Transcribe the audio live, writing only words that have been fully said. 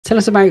Tell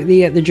us about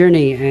the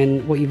journey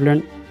and what you've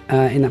learned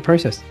in that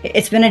process.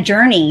 It's been a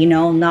journey,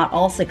 not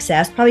all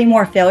success, probably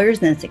more failures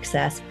than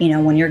success.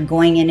 When you're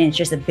going in and it's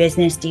just a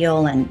business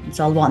deal and it's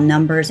all about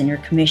numbers and your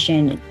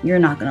commission, you're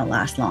not going to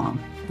last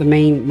long. The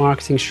main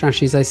marketing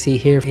strategies I see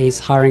here is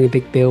hiring a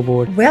big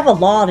billboard. We have a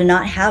law to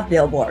not have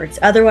billboards.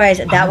 Otherwise,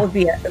 that would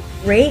be a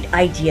great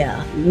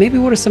idea. Maybe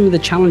what are some of the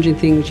challenging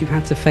things you've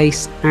had to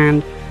face,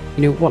 and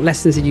what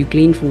lessons did you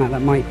glean from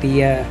that might be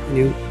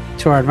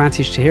to our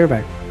advantage to hear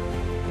about?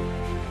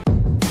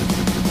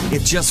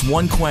 If just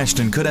one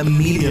question could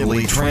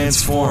immediately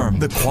transform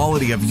the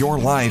quality of your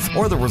life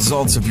or the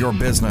results of your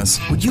business,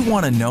 would you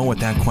want to know what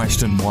that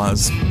question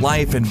was?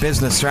 Life and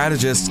business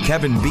strategist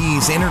Kevin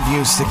Bees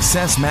interviews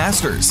success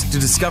masters to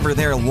discover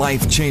their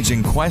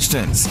life-changing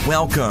questions.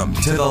 Welcome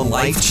to the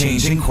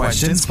Life-Changing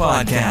Questions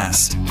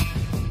Podcast.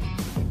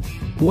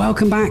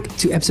 Welcome back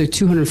to episode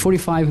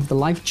 245 of the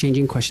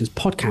Life-Changing Questions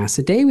podcast.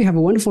 Today we have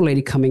a wonderful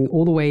lady coming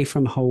all the way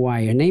from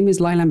Hawaii. Her name is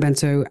Lailan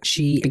Bento.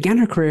 She began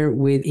her career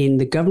within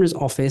the governor's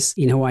office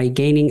in Hawaii,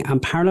 gaining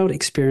unparalleled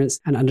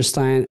experience and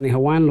understanding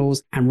Hawaiian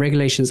laws and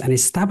regulations and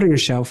establishing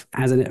herself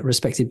as a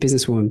respected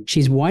businesswoman.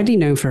 She's widely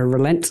known for her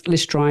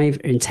relentless drive,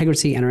 her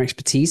integrity, and her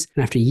expertise.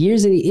 And after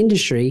years in the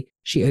industry,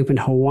 she opened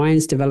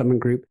Hawaiian's Development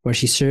Group, where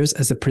she serves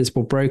as the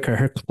principal broker.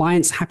 Her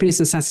clients' happiness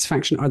and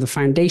satisfaction are the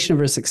foundation of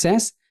her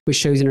success, which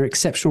shows in her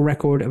exceptional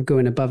record of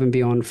going above and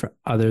beyond for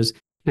others.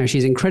 Now,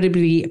 she's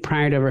incredibly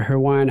proud of her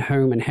Hawaiian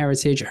home and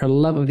heritage. Her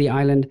love of the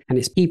island and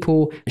its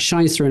people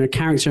shines through in her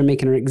character,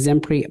 making her an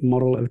exemplary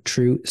model of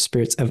true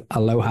spirits of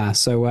aloha.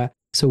 So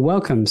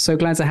welcome. So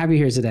glad to have you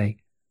here today.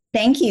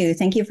 Thank you.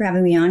 Thank you for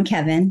having me on,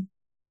 Kevin.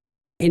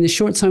 In the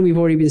short time we've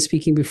already been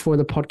speaking before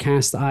the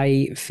podcast,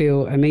 I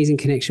feel amazing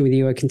connection with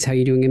you. I can tell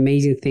you're doing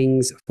amazing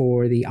things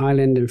for the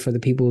island and for the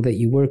people that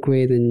you work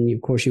with. And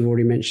of course, you've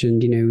already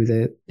mentioned,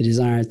 the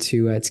desire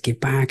to give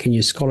back and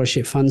your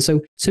scholarship fund. So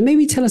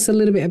maybe tell us a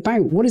little bit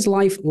about what is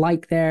life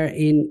like there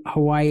in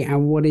Hawaii,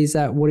 and what is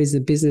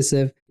the business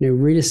of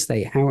real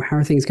estate? How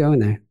are things going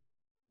there?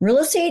 Real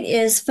estate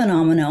is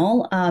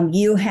phenomenal.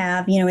 You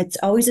have, it's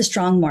always a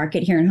strong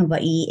market here in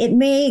Hawaii. It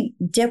may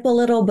dip a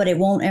little, but it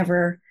won't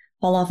ever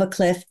fall off a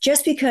cliff,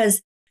 just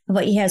because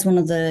Hawaii has one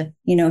of the,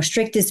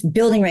 strictest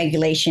building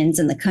regulations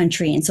in the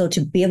country. And so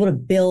to be able to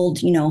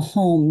build,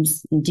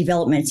 homes and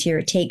developments here,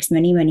 it takes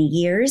many, many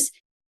years.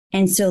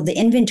 And so the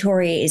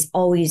inventory is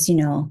always,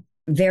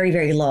 very,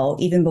 very low,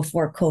 even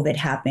before COVID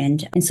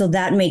happened. And so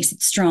that makes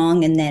it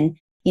strong. And then,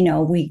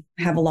 we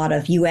have a lot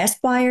of US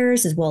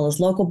buyers as well as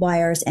local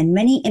buyers and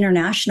many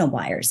international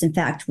buyers. In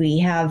fact, we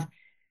have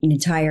an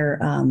entire,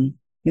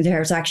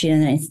 there's actually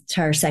an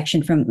entire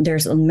section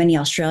there's many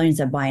Australians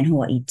that buy in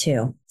Hawaii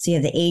too. So you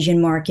have the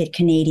Asian market,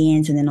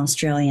 Canadians, and then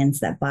Australians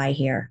that buy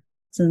here.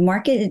 So the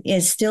market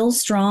is still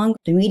strong.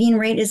 The median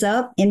rate is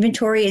up.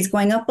 Inventory is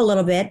going up a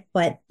little bit,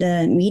 but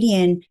the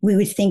median we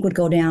would think would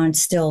go down. It's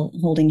still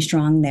holding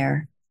strong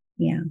there.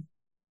 Yeah.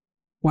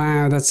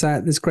 Wow,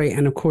 that's great.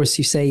 And of course,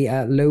 you say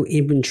low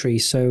inventory.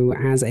 So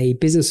as a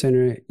business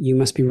owner, you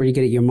must be really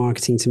good at your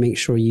marketing to make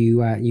sure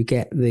you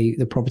get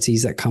the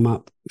properties that come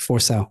up for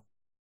sale.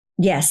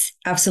 Yes,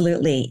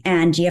 absolutely.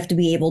 And you have to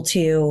be able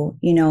to,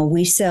 you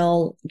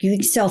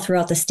can sell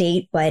throughout the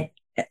state, but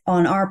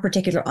on our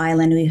particular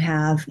island, we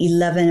have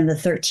 11 of the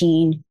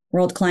 13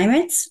 world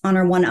climates on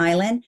our one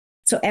island.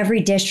 So every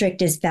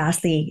district is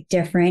vastly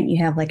different.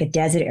 You have like a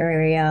desert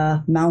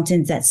area,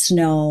 mountains that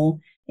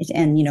snow,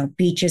 and,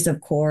 beaches,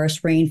 of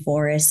course,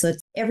 rainforests. So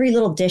it's every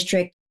little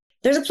district.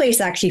 There's a place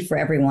actually for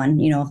everyone,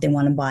 if they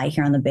want to buy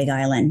here on the Big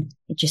Island.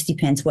 It just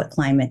depends what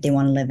climate they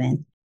want to live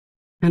in.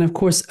 And of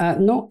course,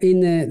 not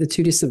in the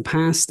too distant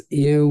past,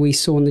 we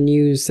saw in the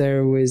news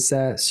there was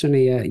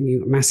certainly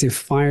massive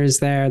fires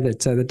there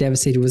that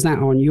devastated. Was that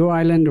on your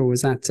island, or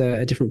was that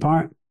a different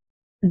part?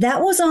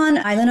 That was on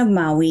island of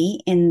Maui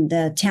in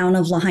the town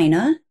of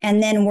Lahaina.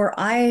 And then where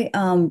I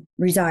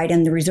reside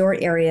in the resort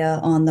area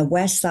on the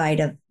west side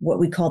of what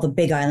we call the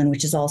Big Island,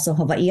 which is also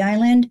Hawaii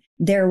Island,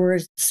 there were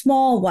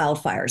small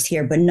wildfires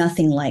here, but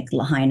nothing like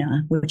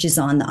Lahaina, which is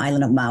on the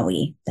island of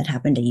Maui that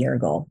happened a year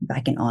ago,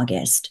 back in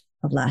August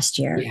of last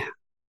year.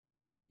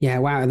 Yeah.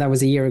 Wow. That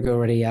was a year ago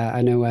already.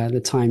 I know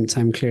the time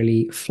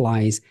clearly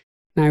flies.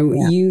 Now,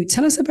 You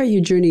tell us about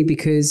your journey,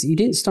 because you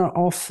didn't start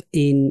off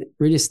in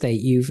real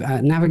estate. You've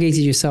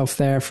navigated yourself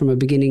there from a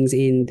beginnings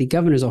in the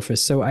governor's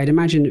office. So I'd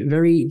imagine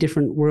very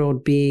different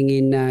world being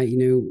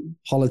in,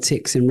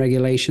 politics and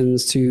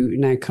regulations to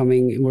now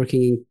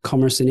working in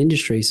commerce and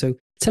industry. So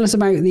tell us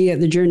about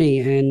the journey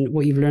and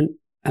what you've learned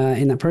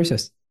in that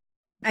process.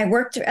 I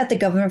worked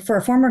at for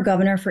a former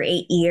governor for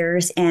 8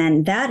 years,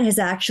 and that has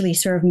actually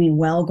served me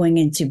well going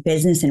into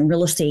business and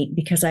real estate,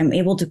 because I'm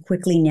able to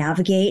quickly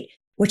navigate,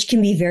 which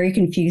can be very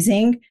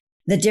confusing,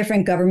 the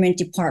different government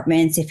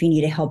departments. If you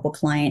need to help a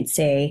client,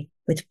 say,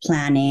 with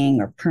planning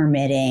or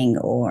permitting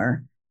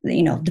or,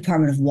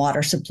 Department of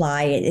Water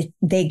Supply,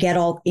 they get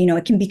all,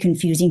 it can be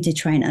confusing to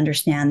try and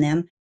understand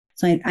them.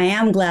 So I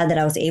am glad that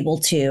I was able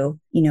to,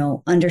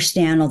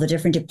 understand all the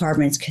different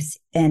departments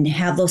and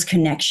have those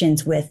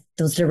connections with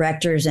those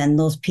directors and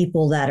those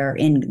people that are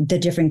in the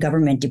different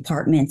government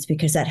departments,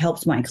 because that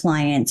helps my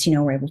clients,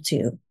 we're able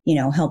to,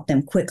 help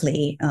them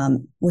quickly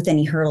with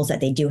any hurdles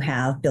that they do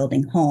have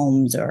building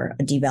homes or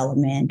a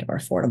development or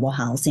affordable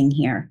housing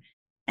here.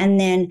 And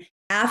then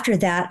after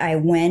that,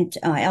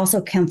 I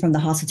also come from the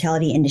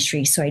hospitality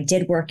industry. So I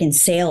did work in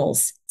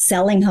sales,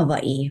 selling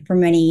Hawaii for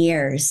many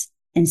years.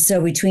 And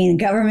so between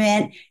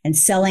government and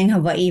selling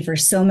Hawaii for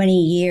so many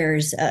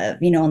years,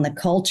 on the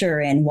culture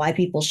and why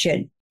people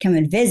should come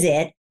and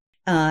visit,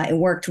 it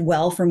worked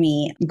well for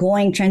me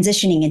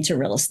transitioning into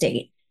real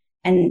estate.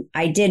 And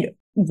I did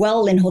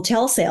well in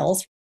hotel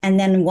sales. And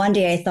then one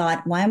day I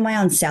thought, why am I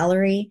on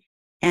salary?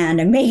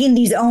 And I'm making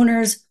these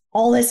owners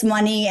all this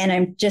money and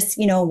I'm just,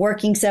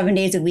 working 7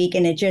 days a week.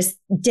 And it just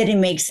didn't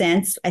make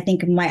sense. I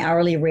think my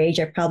hourly wage,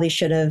 I probably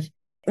should have,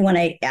 when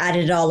I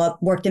added it all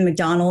up, worked in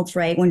McDonald's,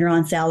 right? When you're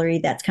on salary,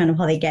 that's kind of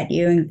how they get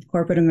you in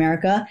corporate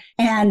America.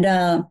 And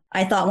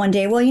I thought one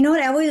day, well, you know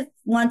what? I always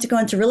wanted to go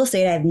into real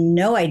estate. I have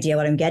no idea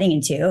what I'm getting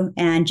into.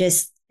 And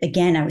just,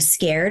 again, I was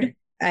scared.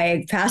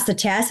 I passed the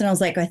test and I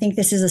was like, I think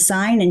this is a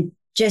sign, and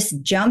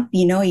just jump,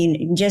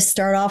 you just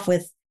start off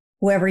with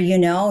whoever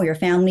your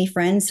family,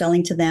 friends,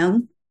 selling to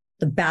them.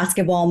 The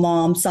basketball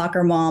moms,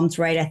 soccer moms,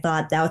 right? I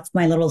thought that's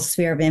my little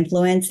sphere of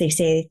influence. They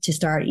say to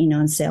start,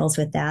 in sales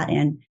with that.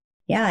 And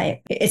yeah,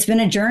 it's been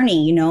a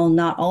journey,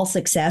 not all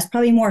success,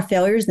 probably more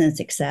failures than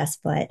success,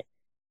 but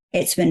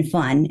it's been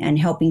fun and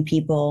helping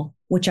people,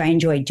 which I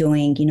enjoy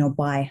doing,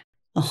 buy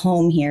a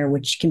home here,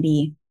 which can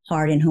be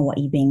hard in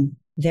Hawaii, being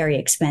very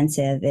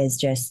expensive, is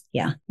just,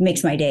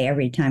 makes my day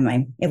every time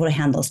I'm able to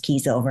hand those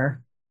keys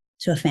over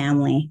to a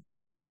family.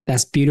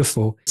 That's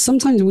beautiful.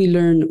 Sometimes we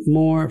learn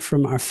more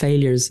from our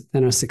failures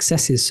than our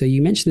successes. So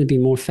you mentioned there'd be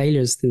more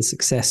failures than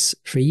success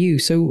for you.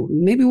 So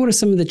maybe what are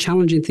some of the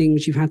challenging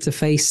things you've had to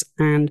face,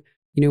 and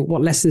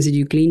what lessons did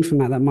you glean from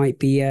that might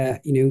be,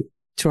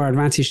 to our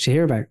advantage to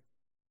hear about?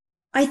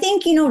 I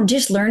think,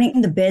 just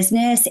learning the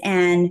business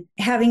and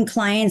having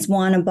clients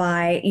want to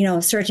buy,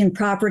 certain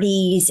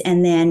properties.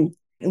 And then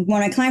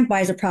when a client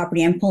buys a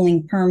property, I'm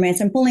pulling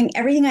permits, I'm pulling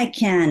everything I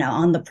can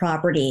on the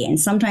property. And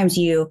sometimes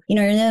you're in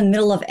the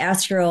middle of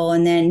escrow,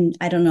 and then,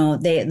 I don't know,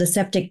 the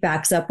septic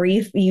backs up, or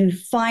you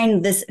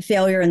find this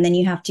failure, and then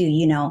you have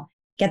to,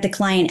 get the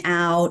client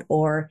out,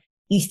 or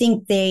you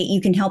think you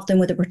can help them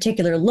with a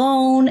particular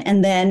loan,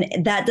 and then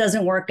that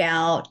doesn't work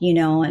out,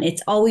 and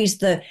it's always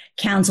the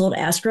canceled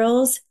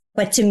escrows.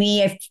 But to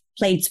me, I've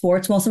played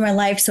sports most of my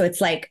life. So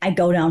it's like, I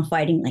go down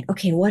fighting, like,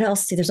 okay, what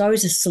else? There's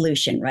always a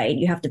solution, right?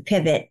 You have to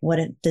pivot.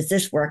 Does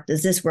this work?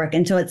 Does this work?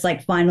 Until it's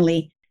like,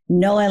 finally,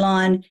 no,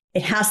 Lailan,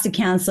 it has to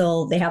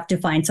cancel. They have to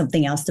find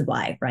something else to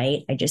buy,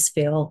 right? I just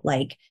feel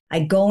like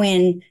I go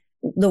in,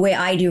 the way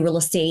I do real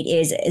estate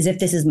is as if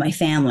this is my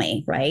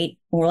family, right?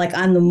 Or like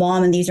I'm the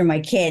mom and these are my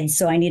kids.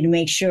 So I need to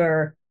make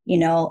sure,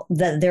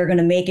 that they're going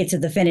to make it to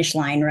the finish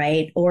line,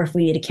 right? Or if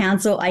we need to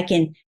cancel, I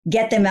can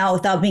get them out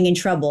without being in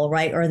trouble,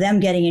 right? Or them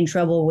getting in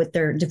trouble with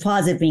their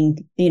deposit being,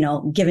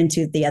 given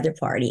to the other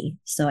party.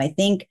 So I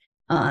think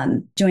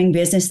doing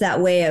business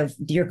that way, of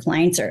your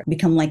clients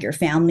become like your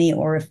family,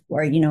 or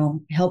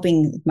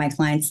helping my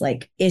clients,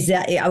 like,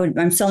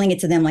 I'm selling it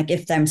to them like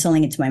if I'm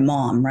selling it to my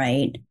mom,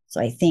 right? So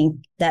I think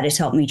that has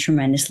helped me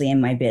tremendously in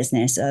my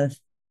business of,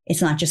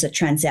 it's not just a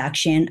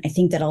transaction. I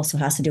think that also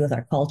has to do with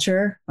our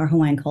culture. Our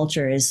Hawaiian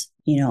culture is,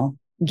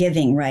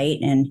 giving, right?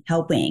 And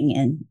helping.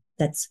 And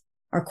that's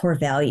our core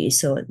values.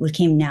 So it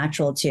became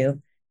natural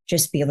to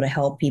just be able to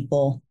help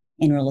people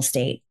in real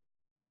estate.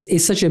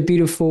 It's such a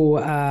beautiful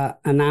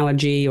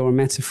analogy or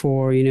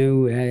metaphor,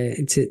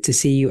 to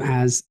see you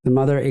as the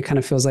mother. It kind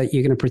of feels like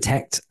you're going to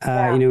protect,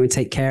 and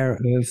take care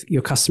of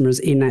your customers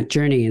in that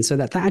journey. And so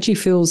that actually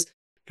feels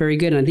very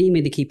good. And I think you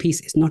made the key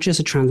piece. It's not just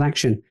a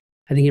transaction.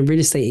 I think in real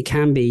estate, it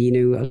can be,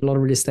 a lot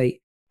of real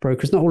estate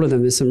brokers, not all of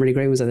them, there's some really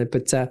great ones out there,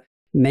 but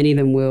many of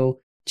them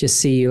will just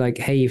see you like,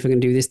 hey, if we're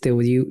going to do this deal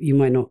with you, you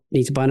might not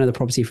need to buy another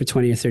property for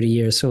 20 or 30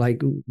 years. So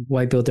like,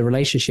 why build the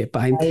relationship?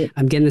 But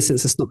I'm getting the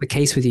sense that's not the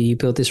case with you. You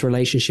build this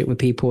relationship with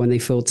people and they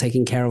feel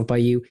taken care of by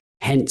you.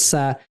 Hence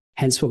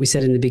what we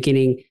said in the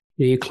beginning,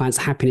 your client's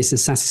happiness and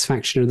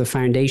satisfaction are the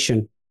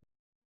foundation.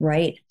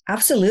 Right.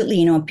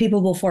 Absolutely.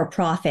 People before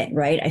profit,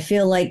 right? I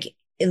feel like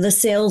the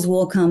sales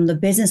will come, the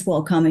business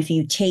will come if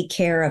you take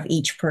care of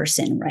each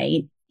person,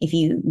 right? If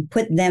you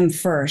put them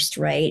first,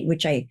 right?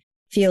 Which I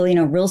feel,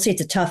 real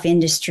estate's a tough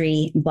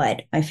industry,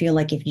 but I feel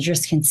like if you're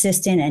just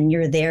consistent and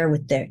you're there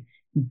with the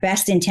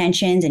best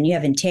intentions and you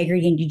have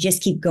integrity and you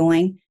just keep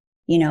going,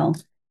 so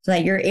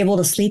that you're able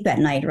to sleep at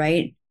night,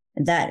 right?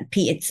 That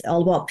it's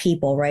all about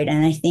people, right?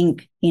 And I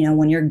think,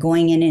 when you're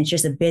going in and it's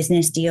just a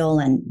business deal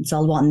and it's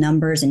all about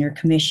numbers and your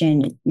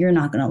commission, you're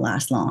not going to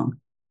last long.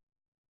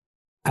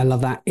 I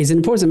love that. It's an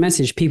important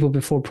message, people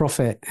before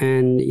profit.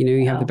 And,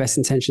 you have the best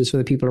intentions for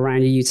the people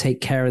around you. You take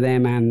care of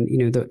them and,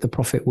 the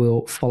profit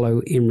will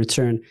follow in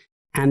return.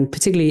 And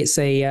particularly it's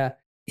a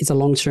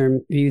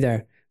long-term view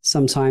there.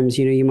 sometimes,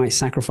 you might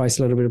sacrifice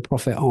a little bit of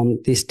profit on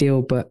this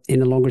deal, but in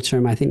the longer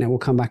term, I think that will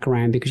come back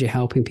around because you're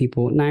helping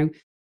people. Now,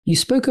 you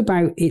spoke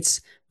about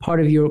it's part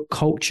of your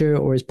culture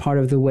or as part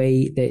of the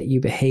way that you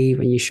behave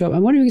and you show up. I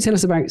wonder if you can tell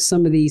us about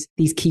some of these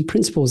key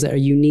principles that are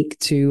unique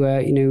to,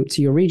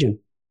 to your region.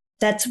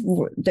 That's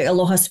the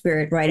aloha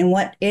spirit, right? And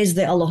what is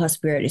the aloha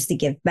spirit is to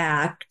give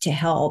back, to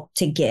help,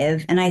 to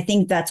give. And I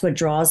think that's what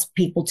draws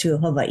people to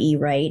Hawaii,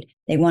 right?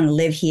 They want to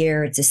live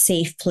here. It's a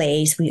safe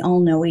place. We all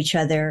know each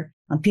other.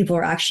 People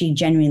are actually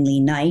genuinely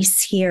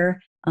nice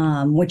here,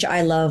 which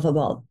I love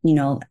about,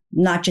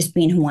 not just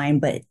being Hawaiian,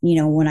 but,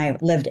 when I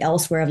lived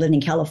elsewhere, I've lived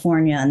in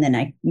California and then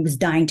I was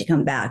dying to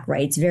come back,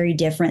 right? It's very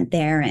different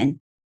there. And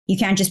you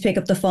can't just pick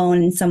up the phone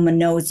and someone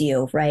knows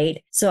you,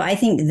 right? So I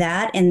think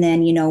that, and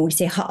then, we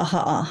say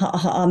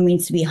ha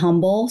means to be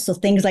humble. So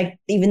things like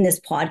even this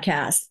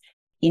podcast,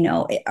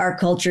 our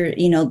culture,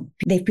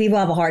 people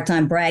have a hard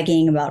time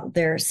bragging about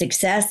their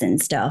success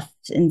and stuff.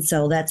 And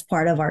so that's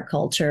part of our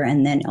culture.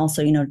 And then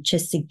also,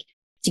 just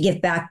to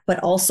give back, but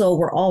also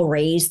we're all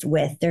raised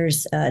with,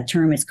 there's a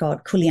term, it's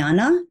called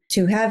kuleana.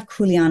 To have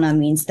kuleana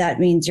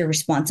means your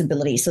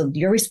responsibility. So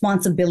your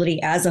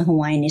responsibility as a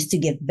Hawaiian is to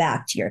give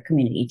back to your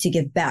community, to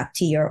give back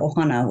to your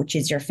ohana, which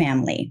is your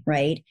family,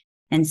 right?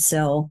 And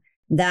so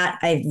that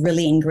I've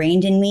really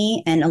ingrained in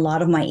me. And a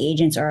lot of my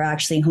agents are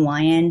actually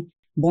Hawaiian,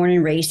 born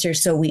and raised here.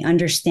 So we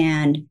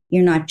understand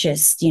you're not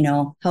just,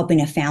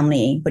 helping a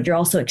family, but you're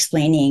also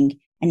explaining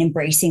and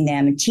embracing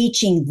them and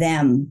teaching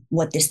them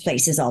what this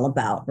place is all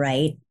about,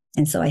 right?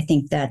 And so I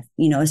think that,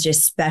 it's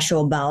just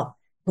special about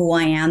who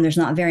I am. There's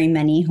not very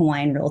many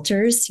Hawaiian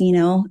realtors,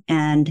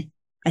 and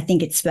I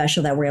think it's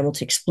special that we're able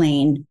to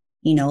explain,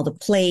 the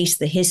place,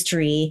 the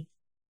history,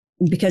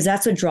 because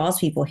that's what draws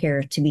people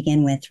here to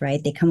begin with,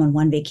 right? They come on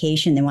one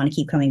vacation, they want to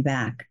keep coming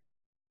back.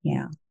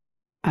 Yeah.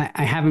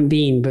 I haven't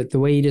been, but the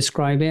way you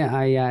describe it,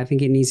 I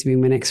think it needs to be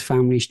my next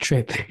family's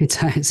trip. It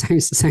sounds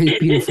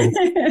beautiful.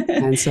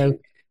 And so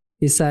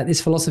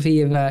this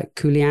philosophy of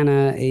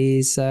kuleana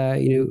is,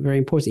 very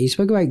important. You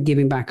spoke about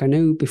giving back. I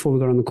know before we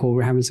got on the call,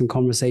 we're having some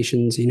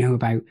conversations,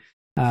 about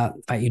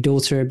your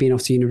daughter being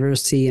off to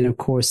university, and of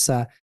course,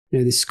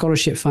 the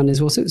scholarship fund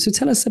as well. So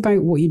tell us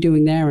about what you're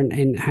doing there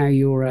and how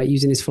you're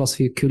using this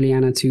philosophy of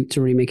kuleana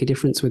to really make a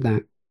difference with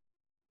that.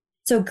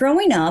 So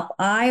growing up,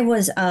 I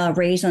was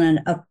raised on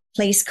a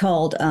place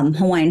called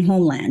Hawaiian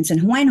Homelands. And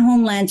Hawaiian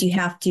Homelands,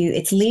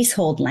 it's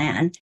leasehold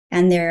land,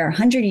 and they're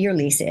 100-year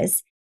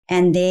leases.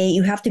 And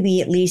you have to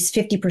be at least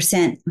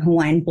 50%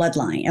 Hawaiian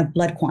bloodline of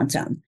blood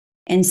quantum.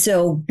 And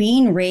so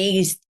being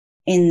raised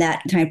in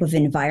that type of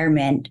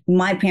environment,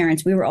 my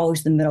parents, we were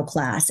always the middle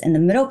class. And the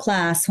middle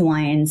class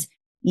Hawaiians,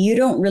 you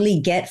don't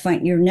really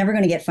you're never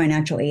going to get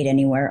financial aid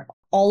anywhere.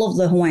 All of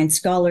the Hawaiian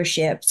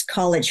scholarships,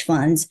 college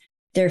funds,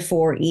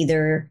 therefore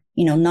either,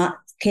 not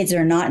kids that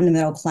are not in the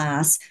middle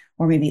class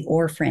or maybe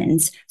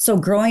orphans. So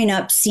growing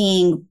up,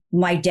 seeing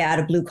my dad,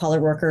 a blue collar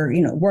worker,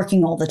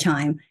 working all the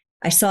time,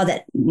 I saw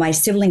that my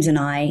siblings and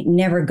I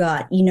never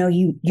got,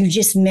 you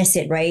just miss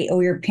it, right? Oh,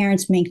 your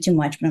parents make too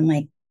much. But I'm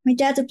like, my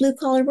dad's a blue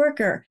collar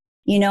worker,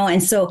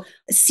 and so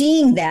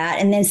seeing that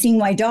and then seeing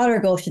my daughter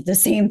go through the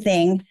same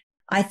thing,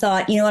 I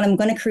thought, I'm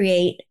going to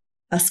create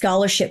a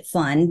scholarship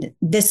fund.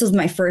 This was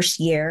my first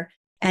year,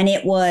 and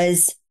it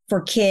was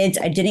for kids.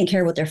 I didn't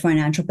care what their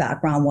financial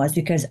background was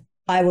because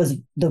I was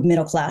the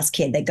middle class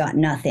kid that got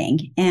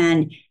nothing.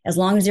 And as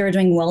long as they were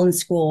doing well in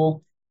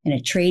school, in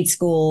a trade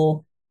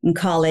school, in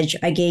college,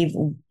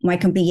 my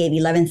company gave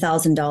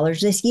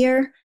 $11,000 this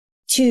year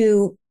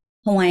to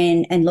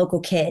Hawaiian and local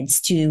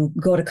kids to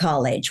go to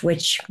college,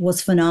 which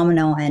was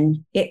phenomenal.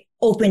 And it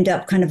opened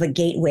up kind of a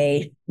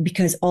gateway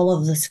because all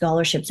of the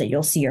scholarships that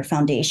you'll see are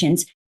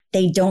foundations.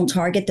 They don't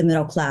target the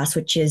middle class,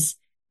 which is,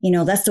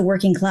 that's the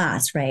working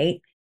class,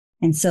 right?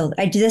 And so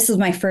this was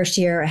my first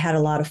year. I had a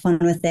lot of fun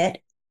with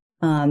it.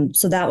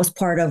 So that was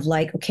part of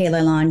like, okay,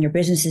 Lailan, your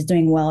business is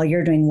doing well.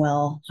 You're doing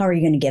well. How are you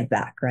going to give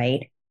back,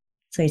 right?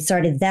 So I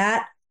started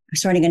that. I'm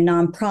starting a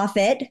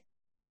nonprofit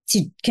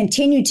to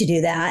continue to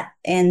do that.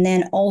 And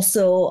then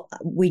also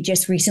we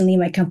just recently,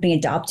 my company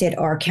adopted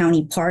our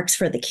county parks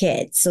for the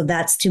kids. So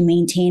that's to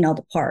maintain all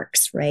the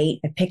parks, right?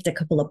 I picked a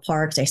couple of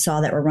parks I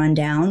saw that were run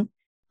down,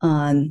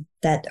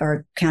 that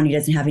our county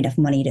doesn't have enough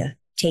money to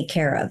take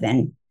care of.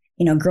 And,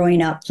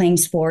 growing up playing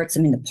sports,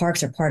 the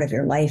parks are part of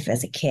your life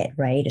as a kid,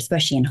 right?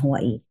 Especially in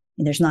Hawaii.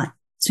 There's not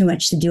too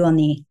much to do on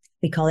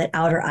we call it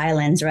outer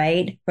islands,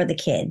 right? For the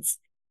kids.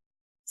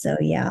 So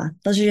yeah,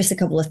 those are just a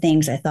couple of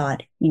things I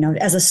thought,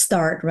 as a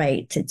start,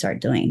 right, to start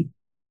doing.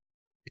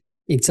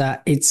 It's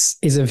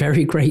a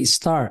very great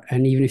start.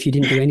 And even if you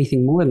didn't do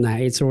anything more than that,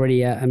 it's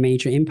already a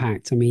major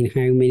impact. How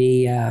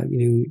many,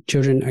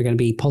 children are going to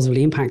be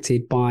positively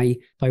impacted by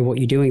what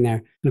you're doing there?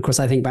 And of course,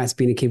 I think back to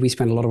being a kid, we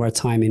spent a lot of our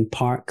time in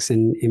parks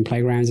and in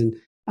playgrounds. And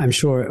I'm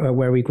sure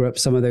where we grew up,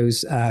 some of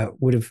those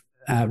would have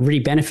really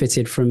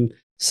benefited from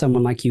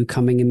someone like you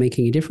coming and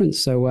making a difference.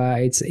 So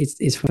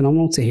it's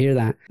phenomenal to hear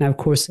that. Now, of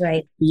course,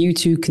 right, you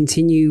to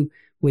continue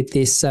with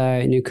this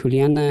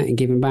kuleana and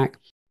giving back,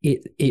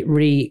 it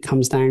really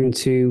comes down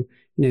to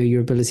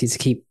your ability to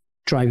keep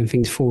driving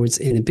things forwards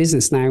in the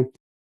business. Now,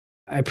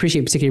 I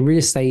appreciate particularly real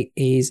estate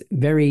is a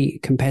very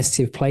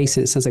competitive place,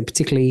 and it sounds like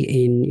particularly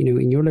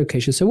in your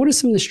location. So what are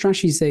some of the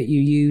strategies that you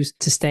use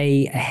to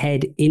stay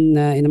ahead in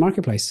the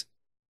marketplace?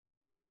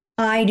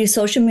 I do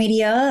social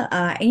media.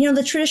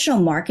 The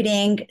traditional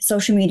marketing,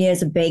 social media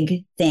is a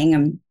big thing.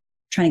 I'm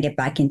trying to get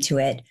back into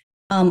it.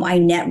 I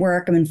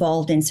network. I'm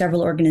involved in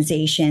several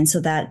organizations. So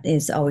that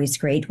is always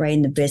great, right?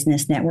 In the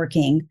business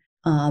networking,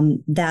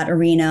 that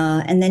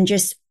arena. And then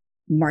just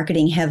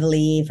marketing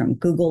heavily from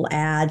Google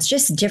ads,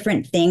 just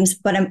different things.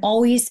 But I'm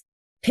always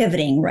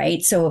pivoting,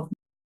 right? So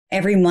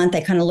every month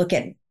I kind of look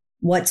at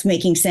what's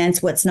making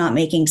sense, what's not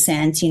making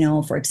sense.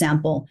 For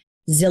example,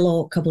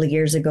 Zillow a couple of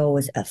years ago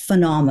was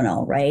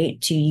phenomenal,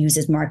 right? To use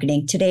as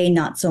marketing. Today,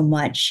 not so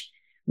much.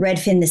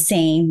 Redfin, the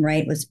same,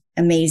 right? Was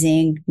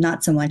amazing.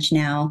 Not so much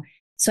now.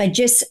 So I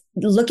just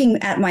looking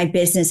at my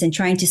business and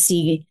trying to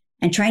see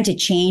and trying to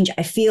change.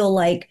 I feel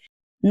like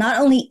not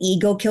only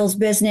ego kills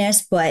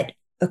business, but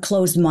a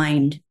closed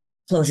mind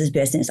closes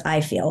business.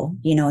 I feel,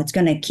 it's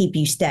going to keep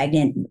you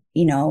stagnant.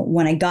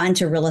 When I got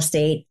into real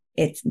estate,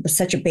 it was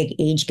such a big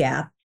age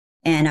gap.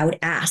 And I would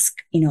ask,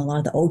 a lot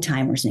of the old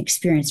timers and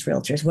experienced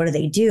realtors, what do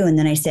they do? And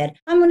then I said,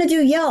 I'm going to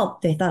do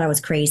Yelp. They thought I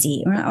was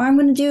crazy. Or I'm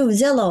going to do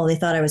Zillow. They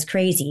thought I was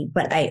crazy.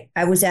 But I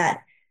was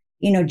at,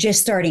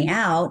 just starting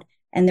out,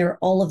 and there are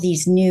all of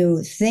these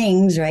new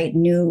things, right?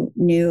 New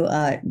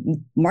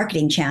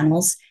marketing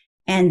channels.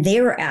 And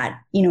they were at,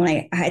 and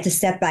I had to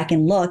step back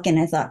and look, and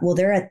I thought, well,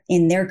 they're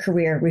in their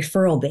career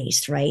referral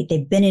based, right?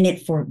 They've been in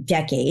it for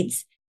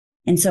decades.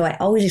 And so I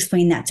always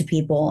explain that to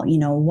people,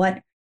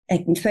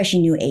 especially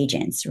new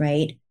agents,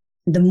 right?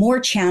 The more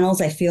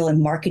channels I feel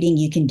in marketing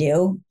you can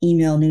do,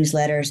 email,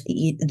 newsletters,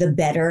 the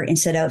better,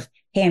 instead of,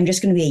 hey, I'm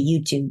just going to be a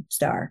YouTube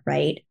star,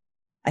 right?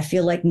 I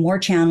feel like more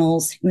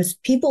channels, because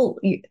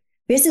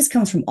business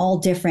comes from all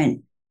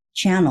different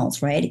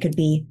channels, right? It could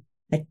be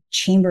a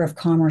Chamber of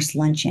Commerce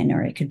luncheon,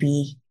 or it could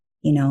be,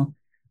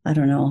 I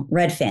don't know,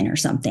 Redfin or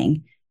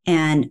something.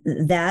 And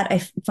that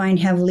I find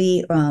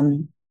heavily,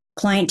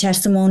 client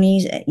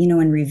testimonies,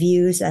 and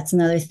reviews, that's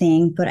another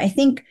thing. But I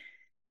think,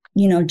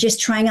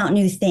 just trying out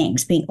new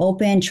things, being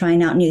open,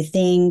 trying out new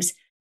things.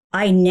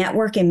 I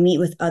network and meet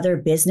with other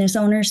business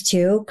owners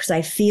too, because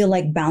I feel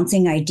like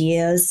bouncing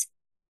ideas.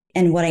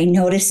 And what I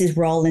notice is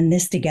we're all in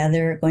this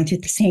together, going through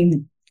the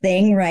same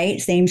thing, right?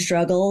 Same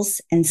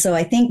struggles. And so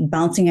I think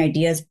bouncing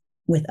ideas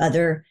with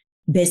other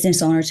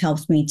business owners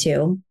helps me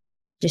too,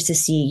 just to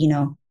see,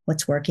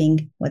 what's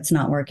working, what's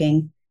not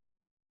working.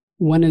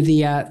 One of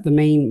the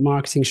main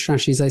marketing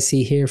strategies I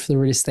see here for the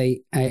real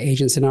estate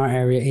agents in our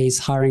area is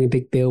hiring a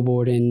big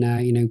billboard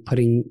and,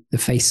 putting the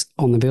face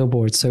on the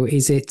billboard. So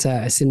is it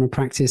a similar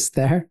practice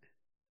there?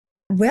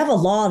 We have a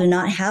law to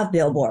not have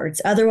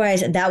billboards.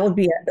 Otherwise, that would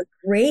be a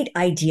great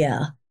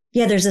idea.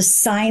 Yeah, there's a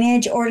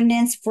signage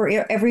ordinance for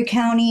every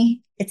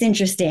county. It's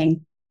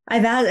interesting.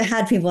 I've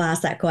had people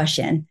ask that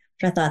question,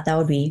 which I thought that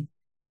would be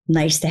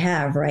nice to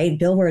have, right?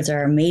 Billboards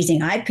are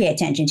amazing. I pay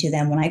attention to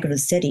them when I go to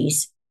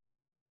cities.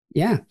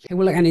 Yeah.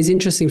 Well, and it's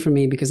interesting for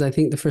me because I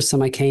think the first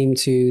time I came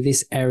to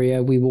this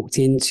area, we walked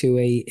into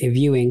a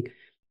viewing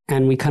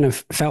and we kind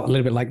of felt a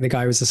little bit like the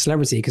guy was a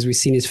celebrity because we've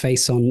seen his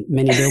face on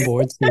many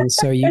billboards. And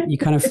so you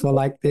kind of feel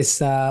like this,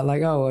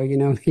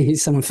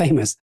 he's someone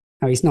famous.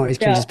 No, he's not. He's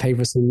just paid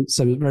for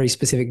some very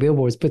specific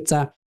billboards. But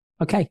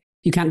okay,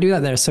 you can't do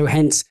that there. So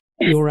hence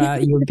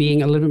you're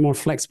being a little bit more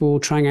flexible,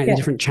 trying out the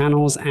different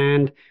channels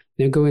and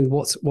going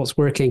what's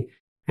working.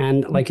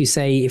 And like you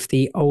say, if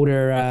the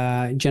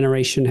older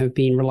generation have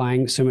been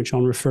relying so much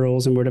on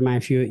referrals and word of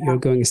mouth, you're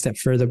going a step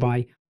further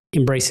by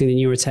embracing the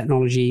newer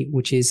technology,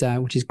 which is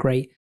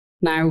great.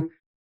 Now,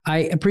 I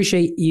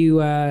appreciate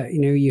you.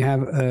 You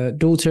have a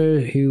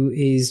daughter who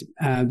is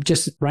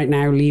just right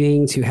now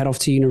leaving to head off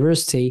to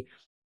university.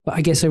 But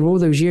I guess over all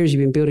those years,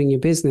 you've been building your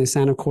business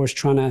and, of course,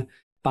 trying to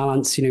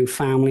balance,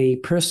 family,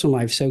 personal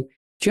life. So,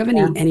 do you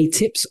have any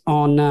tips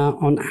on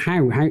how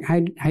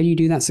do you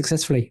do that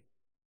successfully?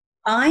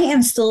 I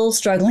am still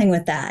struggling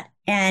with that.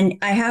 And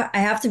I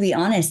have to be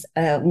honest,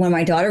 when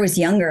my daughter was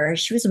younger,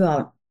 she was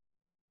about,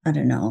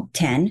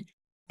 10.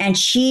 And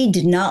she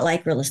did not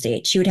like real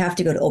estate. She would have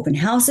to go to open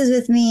houses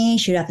with me.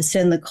 She would have to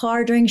sit in the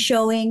car during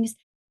showings.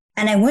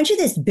 And I went to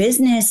this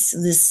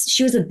business,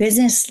 she was a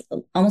business,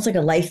 almost like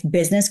a life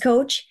business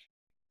coach,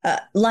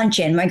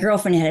 luncheon. My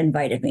girlfriend had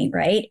invited me,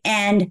 right?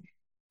 And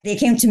they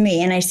came to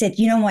me and I said,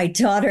 my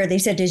daughter, they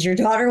said, does your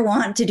daughter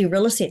want to do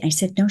real estate? And I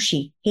said, no,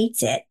 she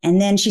hates it. And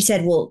then she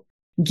said, well,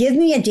 give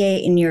me a day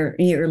in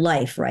your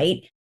life,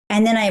 right?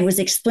 And then I was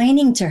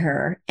explaining to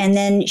her. And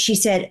then she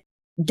said,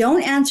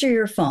 don't answer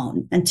your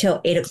phone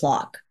until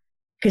 8:00,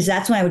 because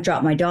that's when I would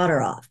drop my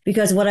daughter off.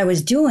 Because what I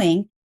was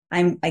doing,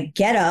 I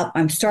get up,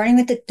 I'm starting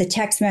with the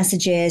text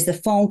messages, the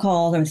phone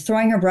calls, I'm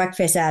throwing her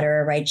breakfast at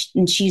her, right?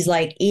 And she's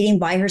like eating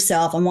by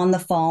herself. I'm on the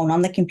phone,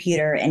 on the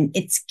computer, and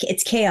it's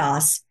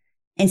chaos.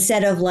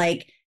 Instead of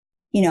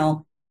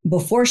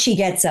before she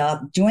gets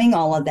up, doing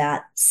all of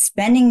that,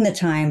 spending the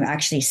time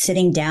actually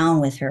sitting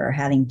down with her,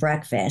 having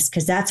breakfast,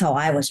 because that's how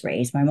I was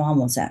raised. My mom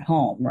was at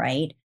home,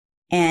 right?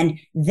 And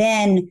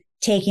then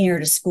taking her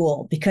to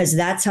school because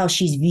that's how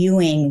she's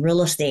viewing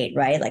real estate,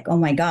 right? Like, oh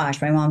my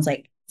gosh, my mom's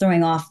like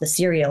throwing off the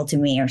cereal to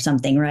me or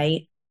something,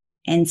 right?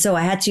 And so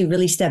I had to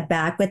really step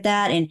back with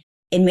that. And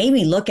it made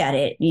me look at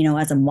it,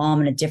 as a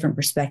mom in a different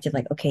perspective,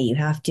 like, okay, you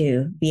have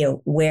to be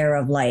aware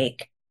of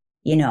like,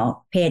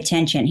 pay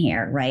attention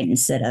here, right?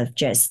 Instead of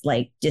just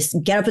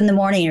get up in the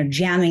morning, you're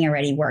jamming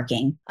already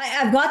working.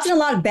 I've gotten a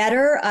lot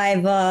better.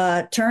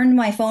 I've turned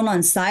my phone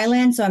on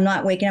silent, so I'm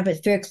not waking up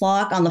at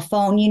 3:00 on the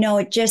phone.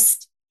 It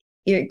just,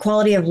 your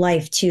quality of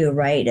life too,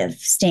 right? Of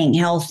staying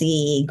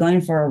healthy,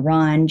 going for a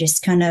run,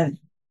 just kind of,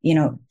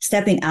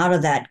 stepping out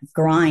of that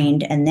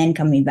grind and then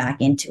coming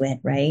back into it,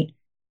 right?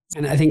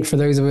 And I think for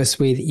those of us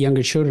with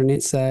younger children,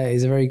 it's a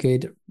very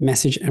good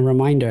message and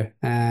reminder.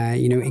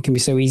 It can be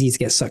so easy to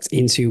get sucked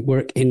into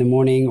work in the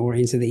morning or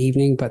into the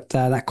evening, but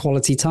that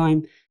quality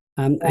time,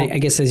 I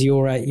guess as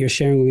you're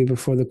sharing with me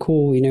before the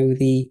call,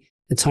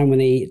 the time when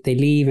they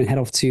leave and head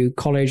off to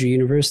college or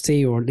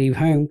university or leave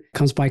home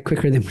comes by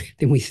quicker than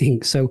we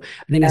think. So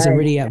I think that's a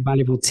really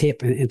valuable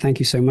tip, and thank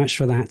you so much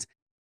for that.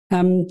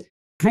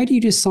 How do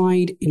you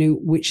decide,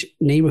 which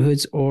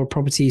neighborhoods or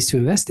properties to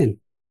invest in?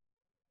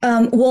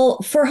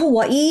 Well, for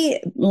Hawaii,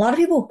 a lot of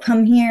people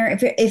come here.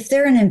 If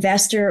they're an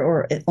investor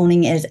or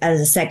owning it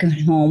as a second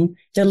home,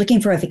 they're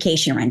looking for a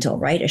vacation rental,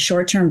 right? A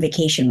short-term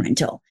vacation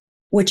rental,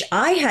 which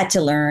I had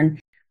to learn.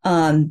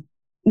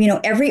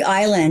 Every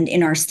island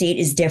in our state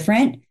is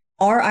different.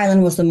 Our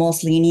island was the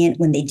most lenient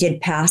when they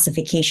did pass a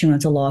vacation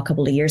rental law a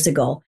couple of years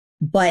ago.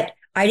 But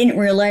I didn't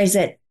realize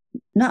that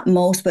not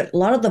most, but a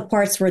lot of the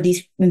parts where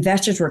these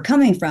investors were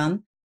coming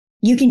from,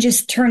 you can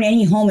just turn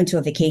any home into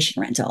a vacation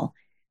rental.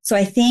 So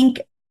I think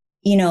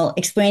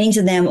explaining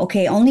to them,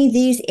 okay, only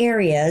these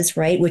areas,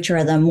 right, which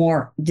are the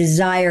more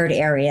desired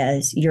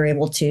areas, you're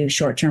able to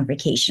short-term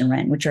vacation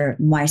rent, which are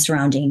my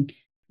surrounding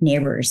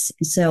neighbors.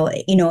 So,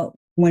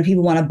 when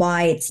people want to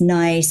buy, it's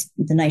nice,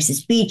 the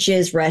nicest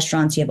beaches,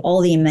 restaurants, you have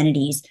all the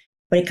amenities,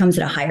 but it comes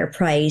at a higher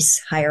price,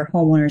 higher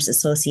homeowners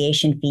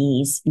association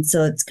fees. And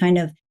so it's kind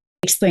of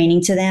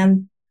explaining to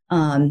them,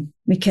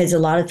 because a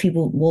lot of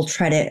people will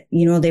try to,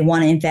 they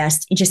want to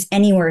invest just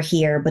anywhere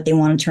here, but they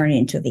want to turn it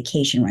into a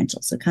vacation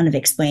rental. So kind of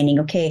explaining,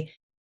 okay,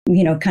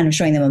 kind of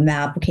showing them a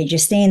map. Okay,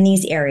 just stay in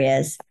these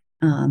areas.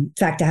 In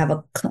fact, I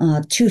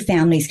have two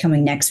families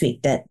coming next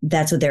week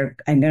that's what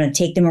I'm going to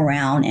take them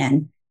around,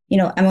 and,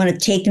 I'm going to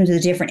take them to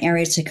the different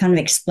areas to kind of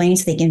explain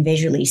so they can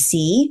visually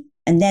see.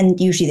 And then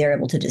usually they're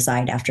able to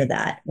decide after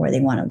that where they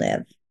want to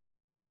live.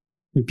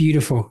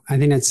 Beautiful. I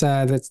think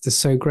that's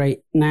so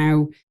great.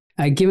 Now,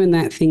 given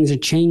that things are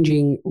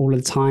changing all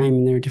the time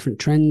and there are different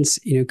trends,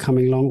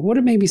 coming along, what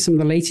are maybe some of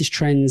the latest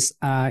trends,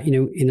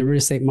 in the real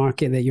estate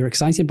market that you're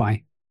excited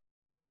by?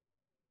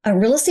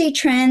 Real estate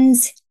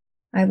trends,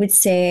 I would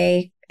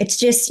say it's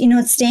just,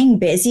 it's staying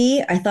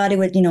busy. I thought it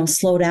would,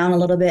 slow down a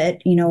little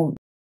bit,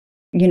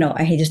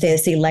 I hate to say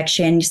this, the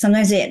election.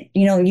 Sometimes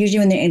usually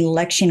when the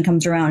election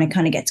comes around, it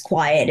kind of gets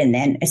quiet. And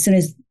then as soon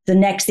as the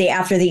next day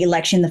after the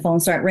election, the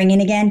phones start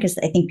ringing again, because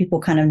I think people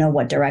kind of know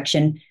what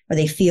direction, or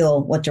they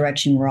feel what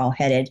direction we're all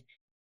headed.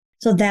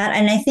 So that,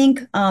 and I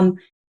think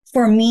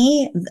for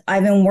me,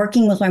 I've been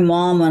working with my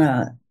mom on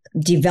a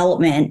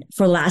development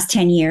for the last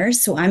 10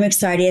 years. So I'm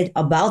excited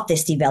about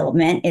this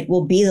development. It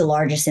will be the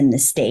largest in the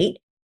state.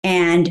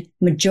 And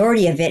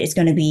majority of it is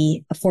going to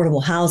be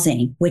affordable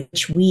housing,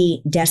 which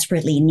we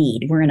desperately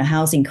need. We're in a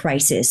housing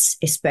crisis,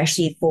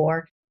 especially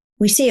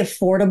we say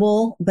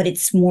affordable, but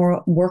it's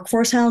more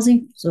workforce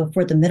housing. So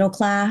for the middle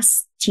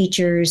class,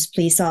 teachers,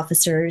 police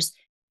officers,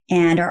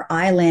 and our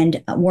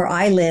island where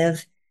I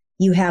live,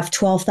 you have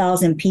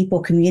 12,000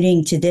 people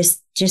commuting to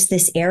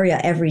this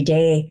area every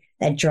day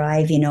that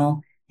drive,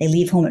 they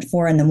leave home at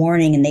 4 a.m.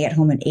 and they get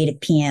home at 8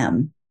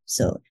 p.m.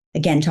 So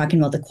again, talking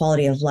about the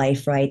quality of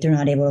life, right? They're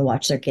not able to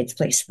watch their kids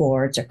play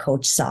sports or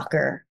coach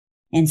soccer.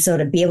 And so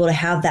to be able to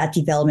have that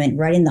development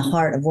right in the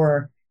heart of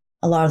where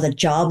a lot of the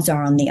jobs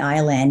are on the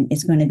island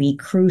is going to be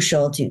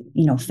crucial to,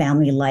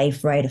 family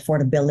life, right?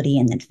 Affordability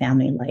and then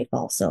family life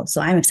also.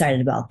 So I'm excited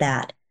about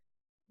that.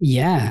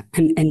 Yeah.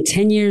 And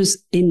 10 years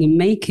in the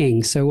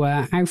making. So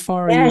how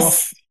far are you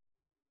off?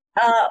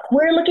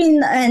 We're looking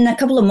in a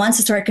couple of months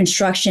to start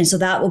construction. So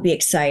that will be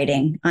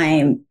exciting.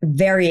 I'm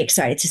very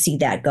excited to see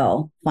that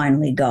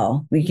finally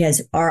go,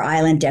 because our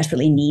island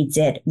desperately needs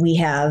it. We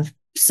have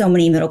so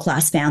many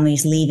middle-class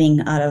families leaving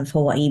out of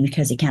Hawaii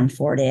because they can't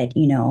afford it,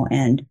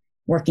 and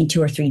working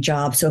 2 or 3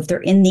 jobs. So if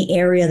they're in the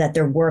area that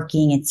they're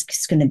working,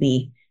 it's going to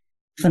be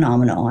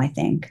phenomenal, I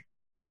think.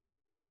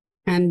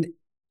 And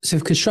so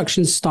if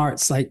construction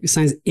starts, it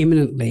sounds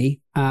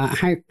imminently,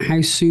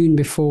 how soon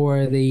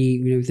before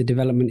the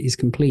development is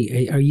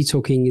complete? Are you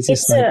talking, is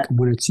this 1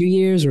 or 2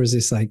 years, or is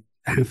this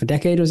half a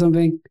decade or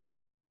something?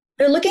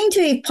 They're looking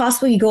to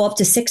possibly go up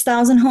to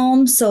 6,000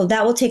 homes. So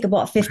that will take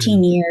about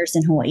 15 years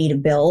in Hawaii to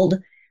build.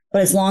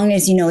 But as long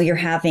as, you're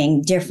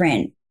having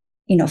different,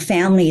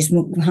 families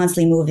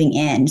constantly moving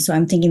in. So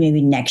I'm thinking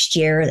maybe next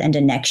year, the end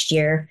of next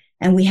year.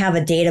 And we have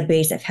a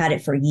database. I've had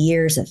it for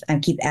years. I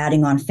keep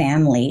adding on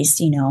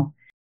families,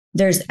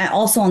 there's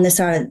also on this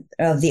side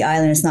of the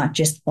island, it's not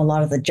just a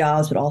lot of the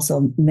jobs, but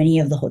also many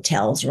of the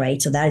hotels,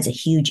 right? So that is a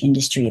huge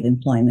industry of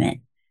employment.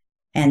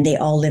 And they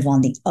all live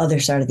on the other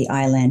side of the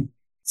island.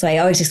 So I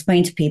always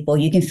explain to people,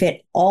 you can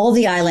fit all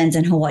the islands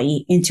in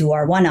Hawaii into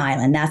our one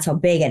island. That's how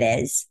big it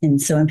is. And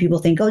so when people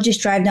think, oh,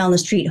 just drive down the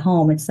street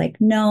home, it's like,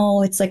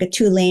 no, it's like a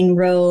 2-lane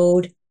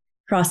road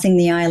crossing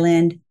the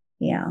island.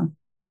 Yeah.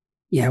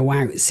 Yeah,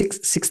 wow.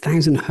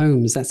 6,000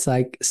 homes. That's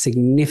like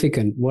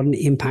significant. What an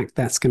impact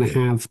that's going to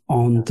have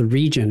on the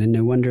region. And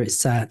no wonder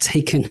it's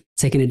taken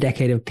a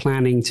decade of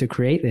planning to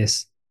create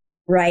this.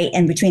 Right.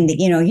 And between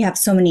you have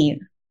so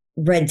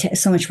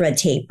much red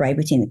tape, right,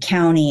 between the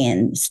county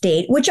and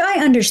state, which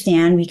I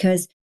understand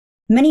because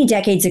many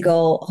decades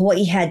ago,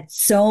 Hawaii had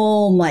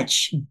so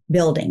much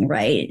building,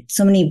 right?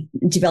 So many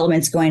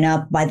developments going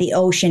up by the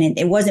ocean, and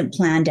it wasn't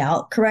planned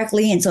out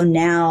correctly. And so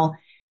now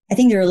I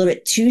think they're a little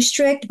bit too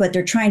strict, but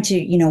they're trying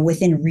to,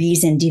 within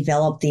reason,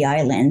 develop the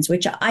islands,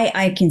 which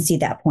I can see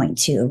that point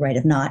too, right?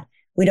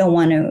 We don't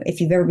want to, if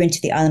you've ever been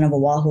to the island of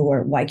Oahu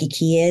where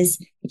Waikiki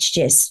is, it's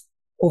just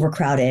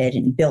overcrowded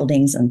and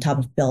buildings on top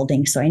of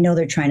buildings. So I know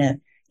they're trying to,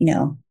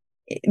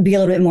 be a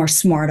little bit more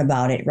smart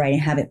about it, right?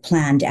 And have it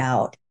planned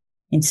out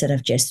instead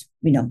of just,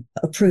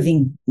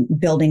 approving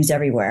buildings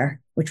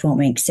everywhere, which won't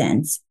make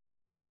sense.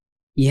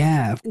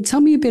 Yeah. Tell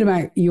me a bit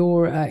about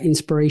your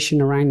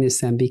inspiration around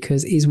this then,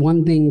 because it's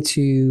one thing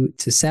to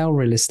sell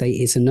real estate.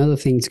 It's another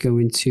thing to go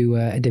into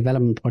a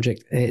development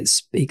project.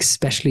 It's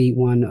especially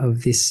one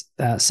of this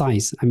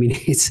size. I mean,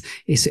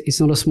 it's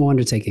not a small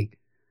undertaking.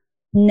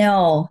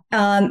 No,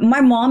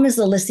 my mom is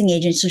the listing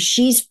agent, so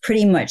she's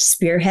pretty much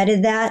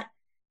spearheaded that.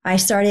 I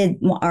started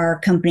our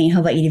company,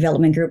 Hawaii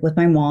Development Group, with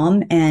my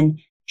mom, and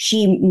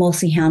she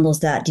mostly handles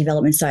that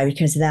development side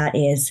because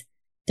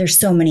there's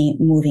so many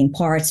moving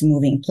parts,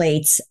 moving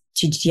plates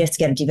to just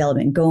get a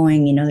development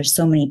going. There's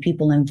so many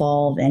people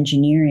involved,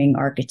 engineering,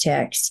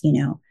 architects,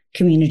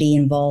 community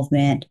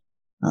involvement,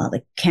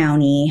 the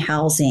county,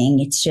 housing.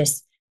 It's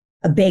just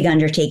a big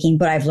undertaking,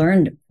 but I've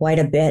learned quite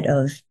a bit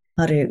of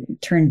how to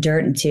turn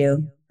dirt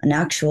into an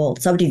actual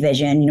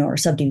subdivision, or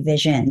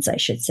subdivisions, I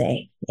should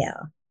say. Yeah.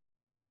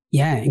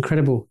 Yeah.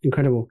 Incredible.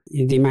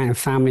 The amount of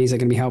families that are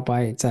going to be helped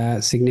by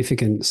it,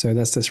 significant. So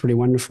that's really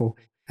wonderful.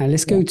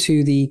 Let's go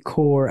to the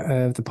core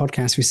of the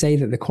podcast. We say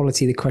that the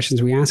quality of the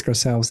questions we ask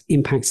ourselves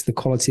impacts the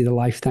quality of the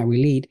life that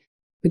we lead.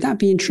 With that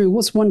being true,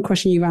 what's one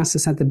question you've asked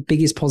that's had the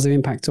biggest positive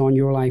impact on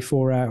your life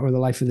or the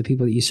life of the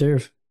people that you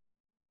serve?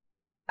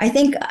 I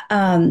think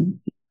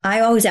I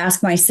always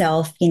ask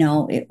myself,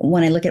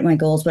 when I look at my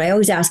goals, but I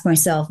always ask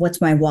myself,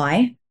 what's my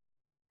why?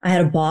 I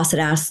had a boss that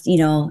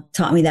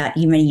taught me that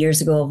many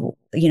years ago,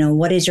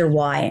 what is your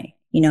why?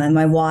 And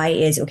my why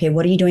is, okay,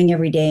 what are you doing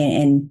every day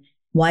and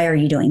why are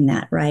you doing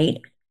that? Right.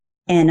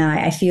 And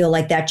I feel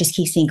like that just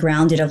keeps me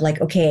grounded of like,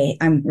 okay,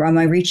 am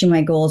I reaching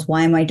my goals?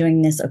 Why am I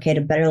doing this? Okay,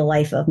 to better the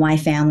life of my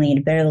family and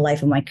to better the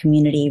life of my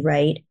community,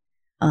 right?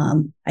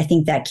 I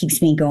think that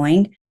keeps me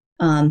going.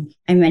 I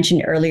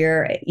mentioned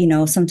earlier,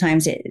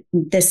 sometimes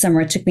this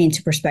summer it took me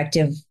into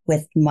perspective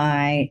with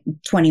my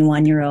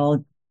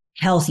 21-year-old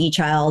healthy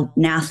child,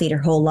 an athlete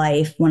her whole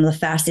life, one of the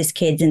fastest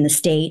kids in the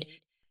state,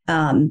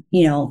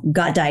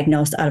 got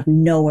diagnosed out of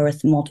nowhere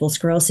with multiple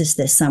sclerosis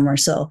this summer.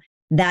 So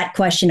that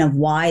question of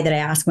why that I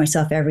ask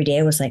myself every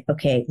day was like,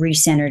 okay,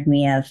 recentered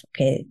me of,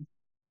 okay,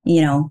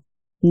 now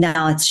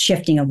it's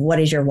shifting of what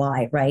is your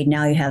why, right?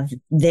 Now you have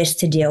this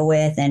to deal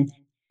with and,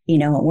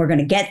 we're going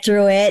to get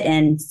through it.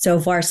 And so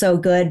far, so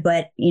good.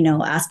 But,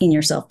 asking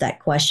yourself that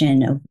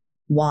question of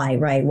why,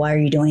 right? Why are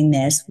you doing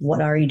this?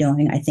 What are you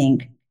doing? I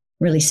think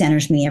really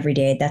centers me every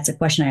day. That's a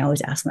question I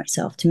always ask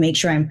myself to make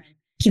sure I'm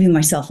keeping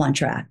myself on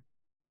track.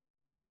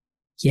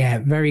 Yeah,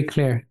 very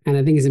clear. And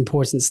I think it's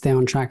important to stay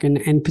on track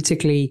and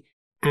particularly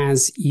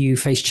as you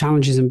face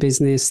challenges in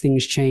business,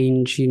 things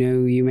change.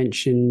 You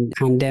mentioned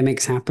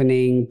pandemics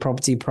happening,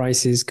 property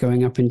prices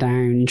going up and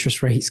down,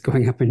 interest rates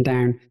going up and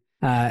down,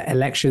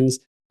 elections.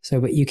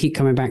 But you keep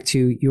coming back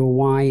to your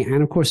why.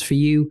 And of course, for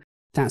you,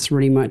 that's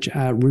really much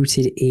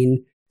rooted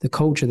in the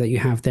culture that you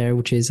have there,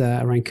 which is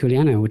around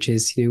Kuleana, which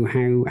is,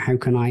 how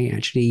can I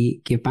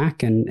actually give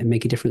back and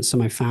make a difference to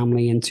my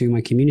family and to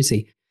my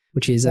community,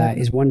 which is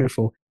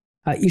wonderful.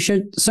 You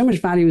shared so much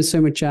value and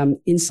so much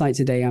insight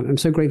today. I'm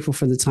so grateful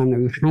for the time that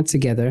we've had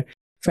together.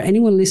 For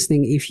anyone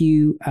listening, if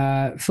you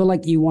feel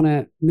like you want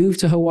to move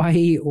to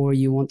Hawaii or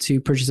you want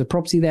to purchase a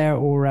property there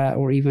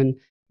or even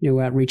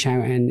reach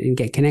out and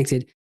get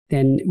connected,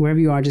 then wherever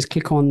you are, just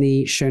click on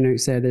the show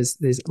notes there. There's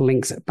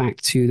links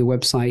back to the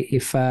website.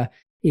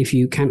 If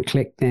you can't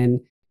click, then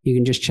you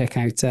can just check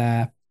out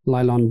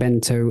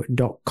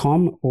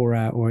lailanbento.com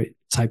or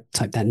type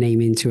that name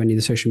into any of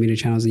the social media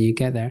channels and you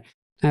get there.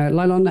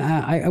 Lailan,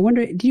 I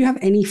wonder, do you have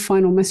any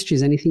final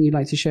messages, anything you'd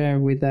like to share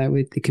with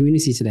the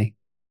community today?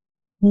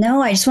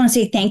 No, I just want to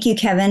say thank you,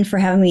 Kevin, for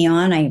having me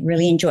on. I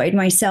really enjoyed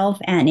myself.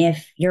 And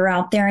if you're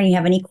out there and you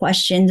have any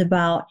questions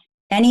about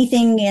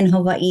anything in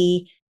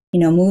Hawaii,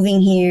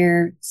 moving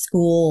here,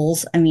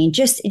 schools. I mean,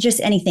 just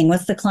anything.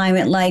 What's the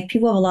climate like?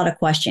 People have a lot of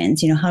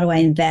questions. How do I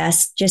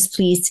invest? Just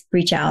please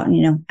reach out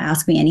and,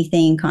 ask me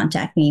anything,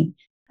 contact me.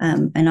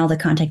 And all the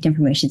contact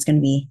information is going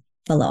to be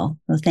below.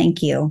 So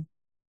thank you.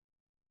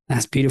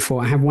 That's beautiful.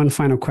 I have one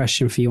final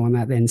question for you on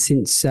that then.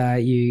 Since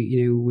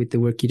you with the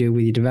work you do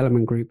with your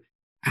development group,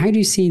 how do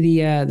you see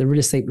the real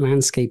estate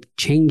landscape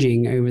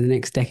changing over the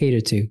next decade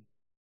or two?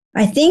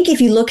 I think if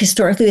you look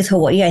historically with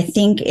Hawaii, I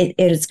think it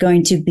is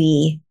going to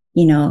be,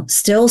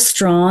 still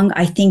strong.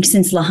 I think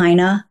since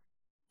Lahaina,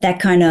 that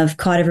kind of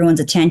caught everyone's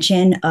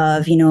attention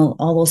of,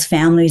 all those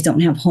families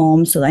don't have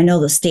homes. So I know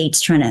the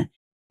state's trying to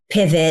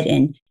pivot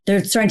and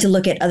they're starting to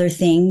look at other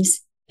things.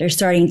 They're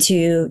starting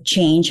to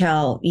change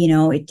how,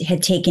 it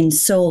had taken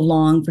so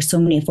long for so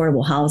many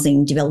affordable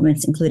housing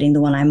developments, including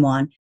the one I'm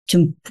on,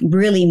 to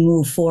really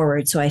move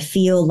forward. So I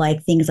feel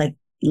like things like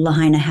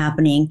Lahaina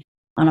happening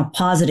on a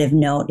positive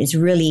note is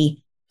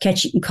really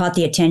caught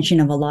the attention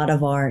of a lot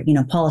of our,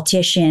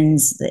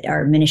 politicians,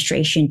 our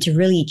administration, to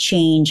really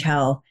change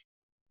how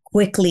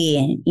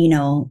quickly,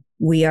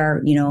 we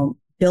are,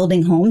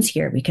 building homes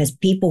here, because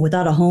people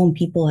without a home,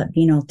 people have,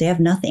 they have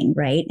nothing,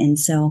 right? And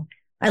so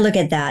I look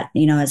at that,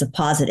 as a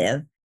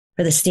positive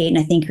for the state. And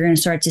I think you're going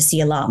to start to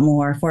see a lot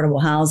more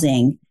affordable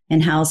housing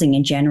and housing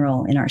in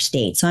general in our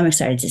state. So I'm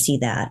excited to see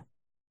that.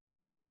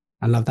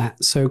 I love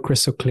that. So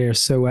crystal clear.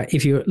 So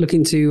if you're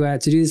looking to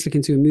do this,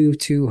 looking to move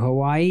to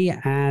Hawaii,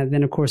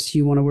 then of course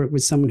you want to work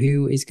with someone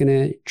who is going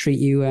to treat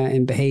you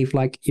and behave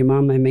like your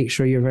mom and make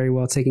sure you're very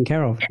well taken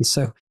care of. And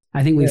so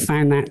I think we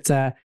found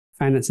that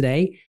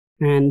today.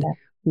 And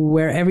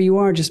wherever you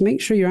are, just make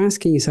sure you're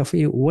asking yourself,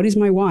 what is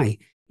my why?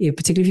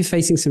 Particularly if you're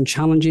facing some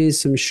challenges,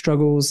 some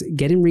struggles,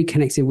 getting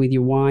reconnected with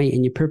your why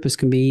and your purpose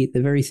can be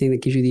the very thing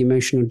that gives you the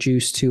emotional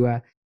juice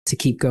to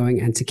keep going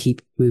and to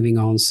keep moving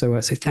on. So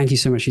thank you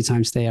so much for your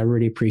time today. I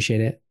really appreciate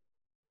it.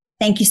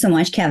 Thank you so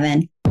much,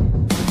 Kevin.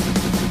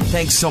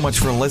 Thanks so much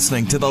for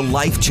listening to the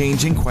Life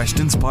Changing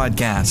Questions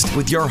podcast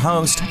with your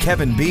host,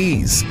 Kevin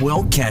Bees.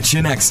 We'll catch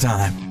you next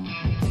time.